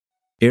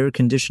Air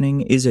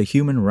conditioning is a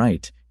human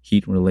right.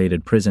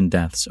 Heat-related prison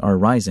deaths are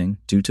rising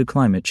due to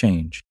climate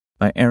change.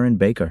 By Aaron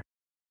Baker.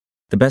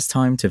 The best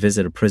time to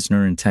visit a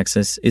prisoner in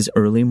Texas is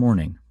early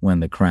morning, when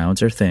the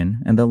crowds are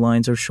thin and the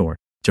lines are short.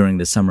 During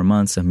the summer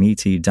months,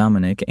 Amity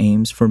Dominic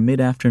aims for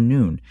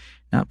mid-afternoon,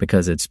 not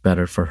because it's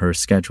better for her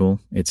schedule,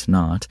 it's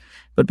not,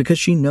 but because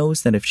she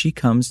knows that if she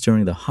comes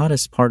during the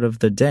hottest part of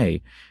the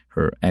day,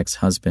 her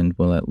ex-husband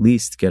will at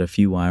least get a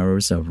few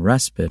hours of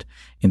respite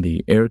in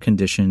the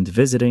air-conditioned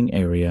visiting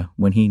area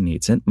when he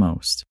needs it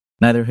most.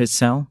 Neither his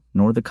cell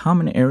nor the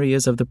common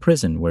areas of the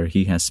prison where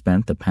he has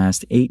spent the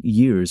past 8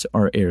 years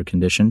are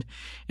air-conditioned,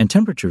 and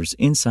temperatures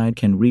inside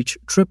can reach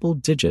triple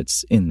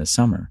digits in the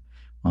summer.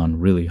 On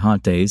really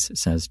hot days,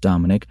 says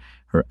Dominic,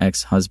 her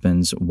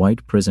ex-husband's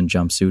white prison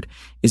jumpsuit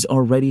is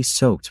already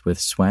soaked with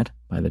sweat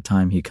by the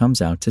time he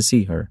comes out to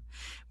see her.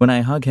 When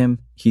I hug him,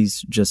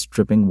 he's just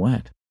dripping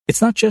wet.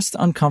 It's not just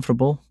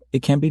uncomfortable,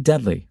 it can be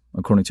deadly.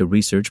 According to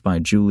research by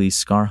Julie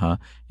Skarha,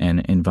 an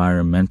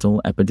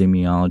environmental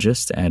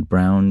epidemiologist at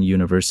Brown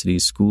University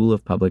School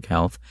of Public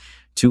Health,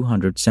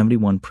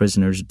 271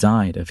 prisoners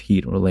died of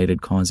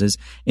heat-related causes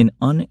in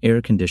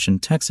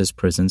un-air-conditioned Texas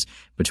prisons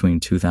between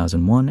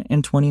 2001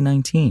 and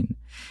 2019.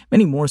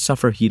 Many more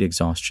suffer heat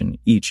exhaustion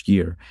each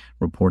year,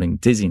 reporting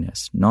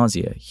dizziness,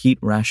 nausea, heat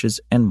rashes,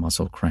 and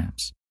muscle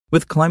cramps.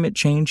 With climate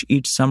change,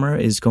 each summer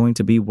is going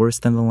to be worse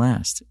than the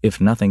last.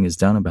 If nothing is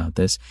done about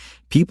this,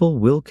 people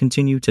will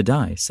continue to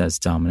die, says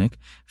Dominic,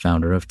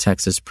 founder of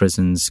Texas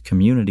Prisons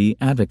Community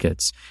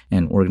Advocates,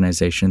 an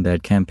organization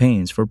that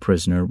campaigns for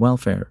prisoner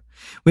welfare.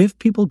 We have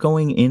people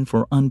going in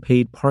for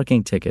unpaid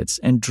parking tickets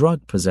and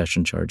drug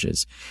possession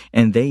charges,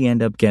 and they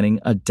end up getting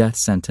a death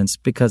sentence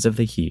because of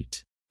the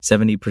heat.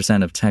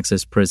 70% of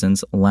Texas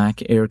prisons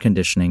lack air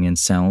conditioning in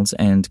cells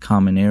and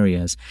common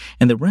areas,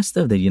 and the rest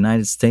of the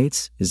United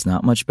States is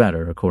not much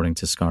better, according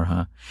to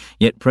Skarha.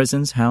 Yet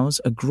prisons house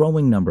a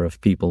growing number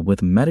of people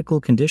with medical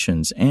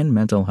conditions and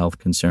mental health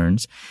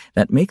concerns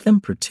that make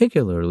them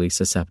particularly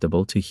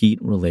susceptible to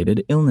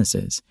heat-related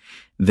illnesses.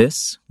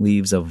 This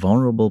leaves a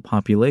vulnerable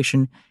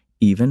population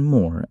even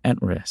more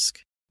at risk.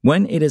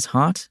 When it is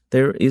hot,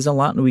 there is a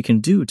lot we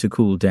can do to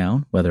cool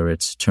down, whether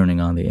it's turning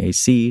on the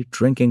AC,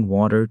 drinking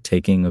water,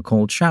 taking a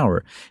cold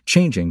shower,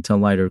 changing to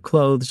lighter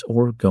clothes,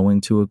 or going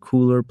to a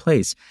cooler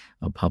place,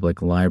 a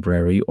public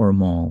library or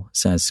mall,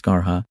 says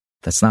Skarha.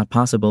 That's not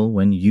possible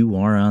when you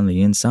are on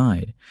the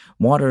inside.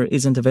 Water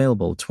isn't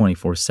available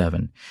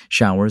 24/7.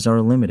 Showers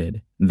are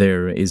limited.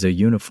 There is a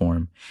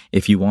uniform.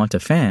 If you want a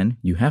fan,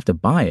 you have to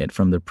buy it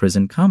from the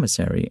prison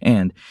commissary,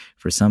 and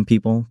for some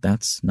people,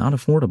 that's not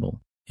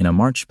affordable. In a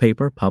March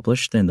paper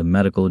published in the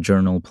medical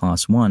journal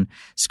PLOS ONE,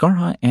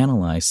 Skarha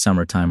analyzed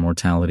summertime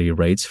mortality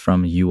rates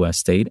from U.S.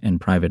 state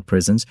and private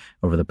prisons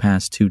over the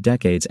past 2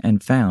 decades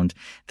and found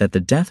that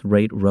the death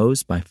rate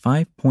rose by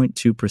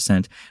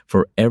 5.2%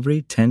 for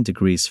every 10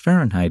 degrees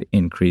Fahrenheit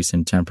increase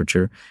in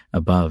temperature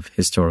above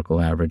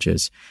historical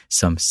averages,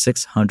 some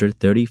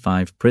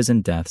 635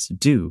 prison deaths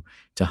due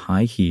to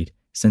high heat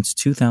since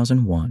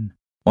 2001.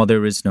 While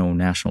there is no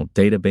national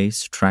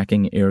database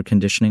tracking air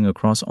conditioning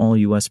across all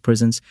U.S.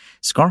 prisons,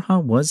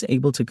 Skarha was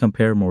able to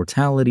compare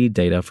mortality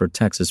data for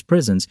Texas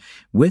prisons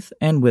with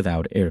and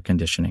without air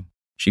conditioning.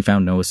 She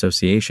found no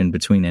association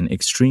between an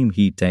extreme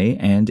heat day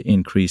and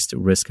increased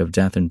risk of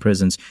death in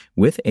prisons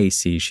with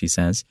AC, she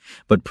says,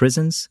 but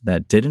prisons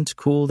that didn't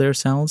cool their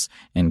cells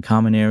and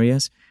common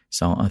areas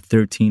saw a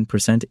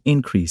 13%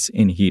 increase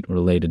in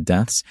heat-related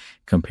deaths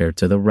compared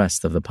to the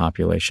rest of the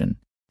population.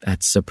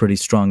 That's a pretty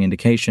strong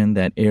indication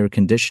that air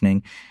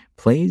conditioning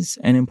plays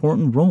an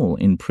important role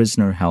in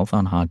prisoner health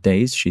on hot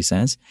days, she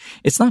says.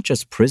 It's not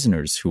just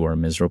prisoners who are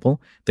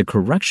miserable. The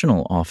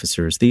correctional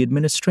officers, the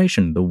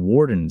administration, the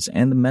wardens,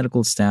 and the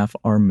medical staff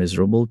are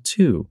miserable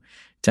too.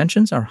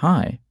 Tensions are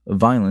high.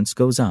 Violence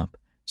goes up.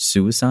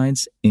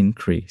 Suicides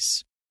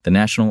increase. The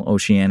National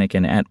Oceanic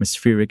and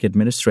Atmospheric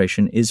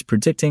Administration is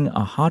predicting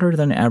a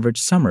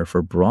hotter-than-average summer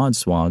for broad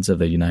swaths of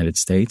the United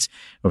States.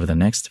 Over the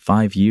next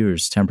 5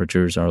 years,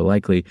 temperatures are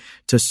likely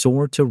to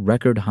soar to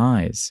record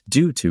highs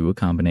due to a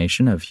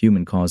combination of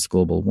human-caused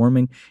global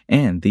warming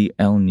and the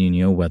El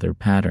Niño weather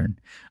pattern.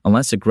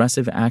 Unless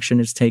aggressive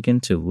action is taken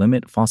to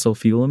limit fossil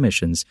fuel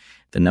emissions,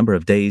 the number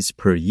of days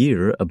per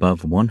year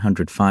above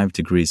 105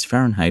 degrees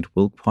Fahrenheit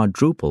will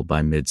quadruple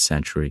by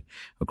mid-century,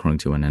 according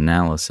to an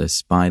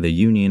analysis by the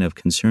Union of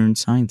Concerned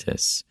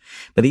Scientists.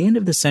 By the end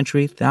of the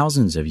century,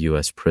 thousands of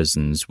U.S.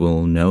 prisons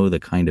will know the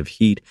kind of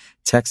heat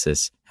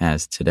Texas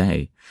has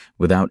today.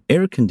 Without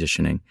air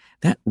conditioning,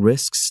 that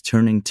risks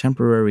turning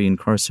temporary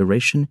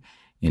incarceration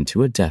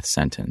into a death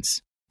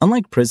sentence.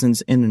 Unlike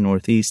prisons in the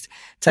Northeast,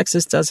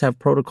 Texas does have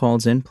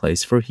protocols in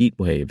place for heat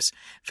waves.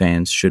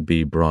 Fans should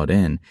be brought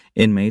in.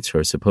 Inmates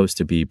are supposed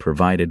to be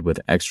provided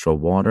with extra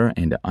water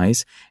and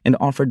ice and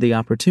offered the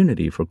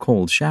opportunity for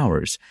cold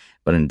showers.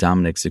 But in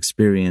Dominic's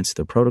experience,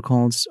 the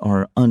protocols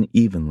are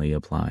unevenly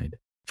applied.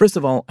 First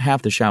of all,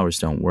 half the showers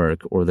don't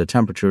work or the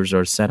temperatures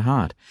are set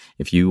hot.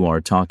 If you are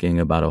talking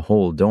about a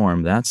whole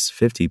dorm, that's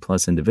 50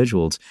 plus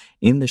individuals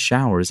in the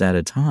showers at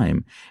a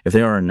time. If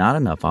there are not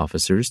enough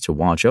officers to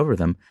watch over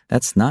them,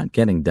 that's not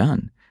getting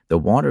done. The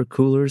water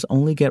coolers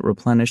only get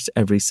replenished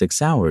every 6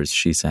 hours,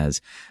 she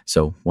says.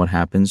 So what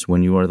happens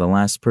when you are the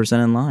last person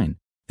in line?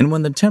 And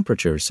when the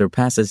temperature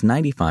surpasses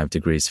 95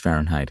 degrees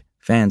Fahrenheit,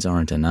 fans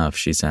aren't enough,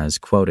 she says,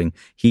 quoting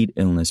heat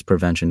illness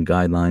prevention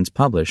guidelines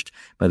published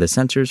by the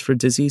Centers for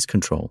Disease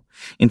Control.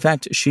 In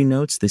fact, she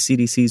notes the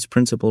CDC's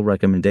principal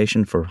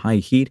recommendation for high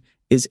heat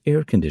is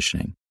air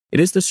conditioning. It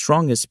is the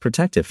strongest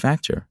protective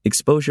factor.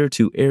 Exposure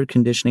to air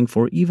conditioning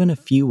for even a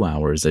few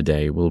hours a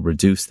day will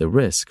reduce the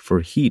risk for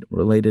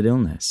heat-related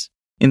illness.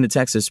 In the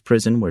Texas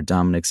prison where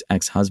Dominic's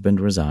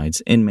ex-husband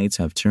resides, inmates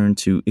have turned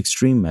to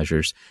extreme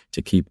measures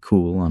to keep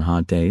cool on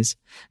hot days.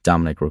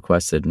 Dominic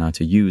requested not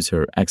to use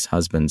her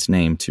ex-husband's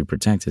name to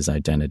protect his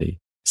identity.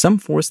 Some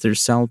force their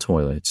cell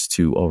toilets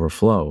to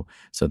overflow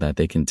so that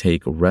they can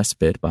take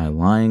respite by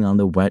lying on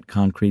the wet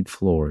concrete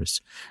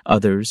floors.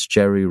 Others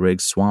jerry-rig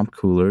swamp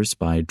coolers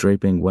by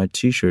draping wet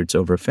t-shirts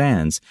over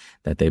fans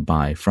that they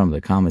buy from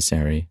the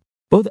commissary.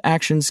 Both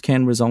actions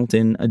can result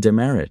in a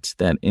demerit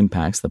that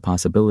impacts the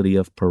possibility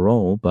of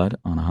parole, but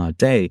on a hot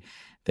day,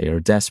 they are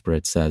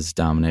desperate, says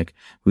Dominic,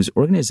 whose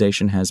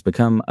organization has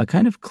become a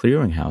kind of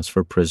clearinghouse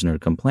for prisoner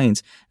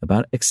complaints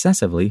about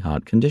excessively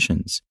hot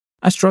conditions.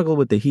 I struggle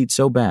with the heat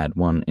so bad,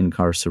 one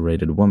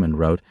incarcerated woman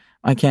wrote.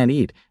 I can't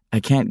eat. I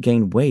can't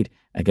gain weight.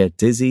 I get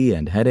dizzy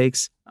and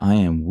headaches. I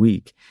am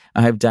weak.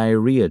 I have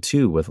diarrhea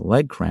too with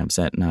leg cramps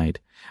at night.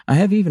 I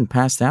have even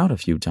passed out a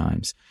few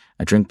times.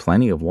 I drink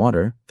plenty of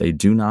water. They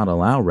do not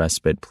allow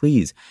respite.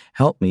 Please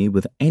help me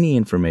with any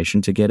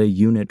information to get a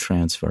unit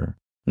transfer.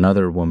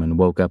 Another woman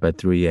woke up at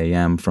 3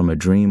 a.m. from a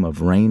dream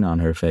of rain on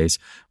her face,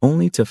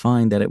 only to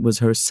find that it was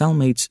her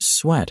cellmate's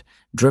sweat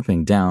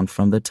dripping down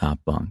from the top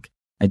bunk.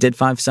 I did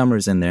 5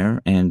 summers in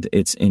there, and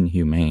it's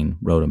inhumane,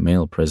 wrote a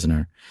male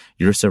prisoner.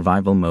 Your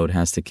survival mode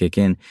has to kick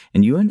in,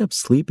 and you end up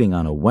sleeping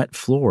on a wet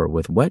floor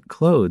with wet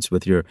clothes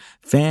with your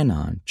fan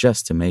on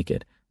just to make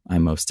it. I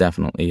most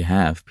definitely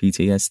have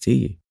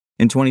PTSD.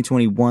 In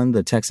 2021,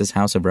 the Texas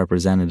House of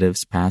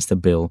Representatives passed a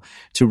bill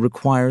to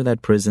require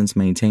that prisons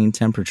maintain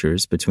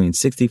temperatures between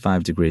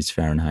 65 degrees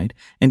Fahrenheit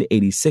and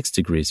 86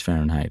 degrees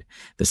Fahrenheit,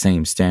 the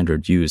same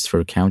standard used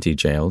for county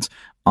jails,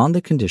 on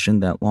the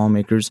condition that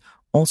lawmakers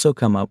also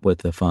come up with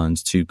the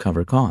funds to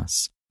cover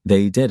costs.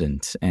 They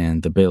didn't,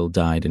 and the bill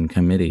died in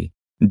committee.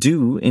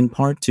 Due in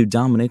part to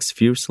Dominic's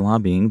fierce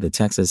lobbying, the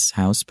Texas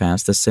House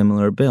passed a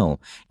similar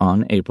bill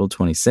on April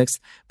 26th,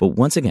 but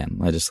once again,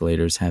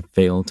 legislators have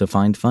failed to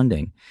find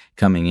funding.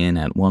 Coming in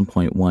at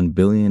 $1.1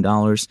 billion,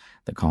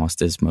 the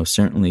cost is most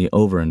certainly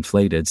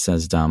overinflated,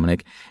 says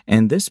Dominic,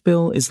 and this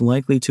bill is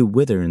likely to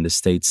wither in the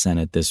state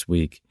Senate this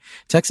week.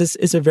 Texas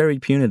is a very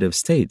punitive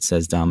state,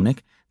 says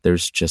Dominic.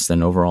 There's just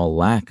an overall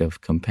lack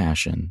of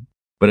compassion.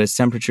 But as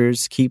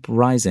temperatures keep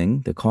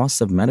rising, the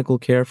costs of medical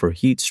care for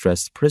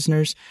heat-stressed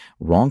prisoners,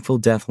 wrongful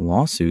death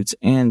lawsuits,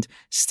 and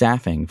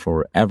staffing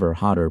for ever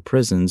hotter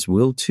prisons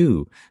will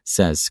too,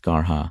 says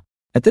Skarha.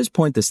 At this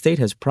point, the state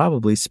has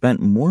probably spent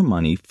more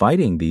money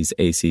fighting these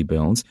AC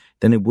bills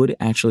than it would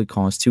actually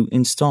cost to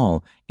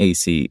install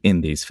AC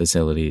in these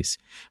facilities.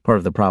 Part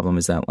of the problem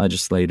is that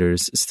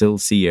legislators still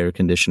see air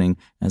conditioning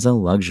as a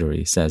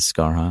luxury, says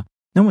Skarha.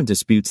 No one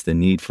disputes the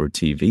need for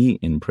TV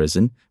in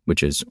prison,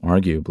 which is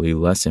arguably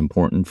less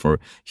important for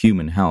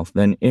human health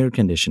than air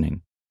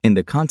conditioning. In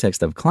the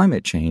context of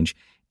climate change,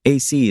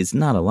 AC is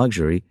not a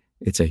luxury,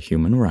 it's a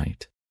human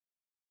right.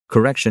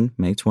 Correction,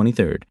 May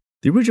 23rd.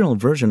 The original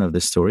version of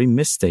this story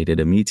misstated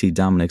Amity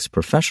Dominic's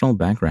professional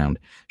background.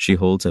 She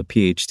holds a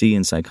PhD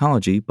in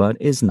psychology but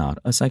is not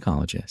a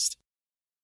psychologist.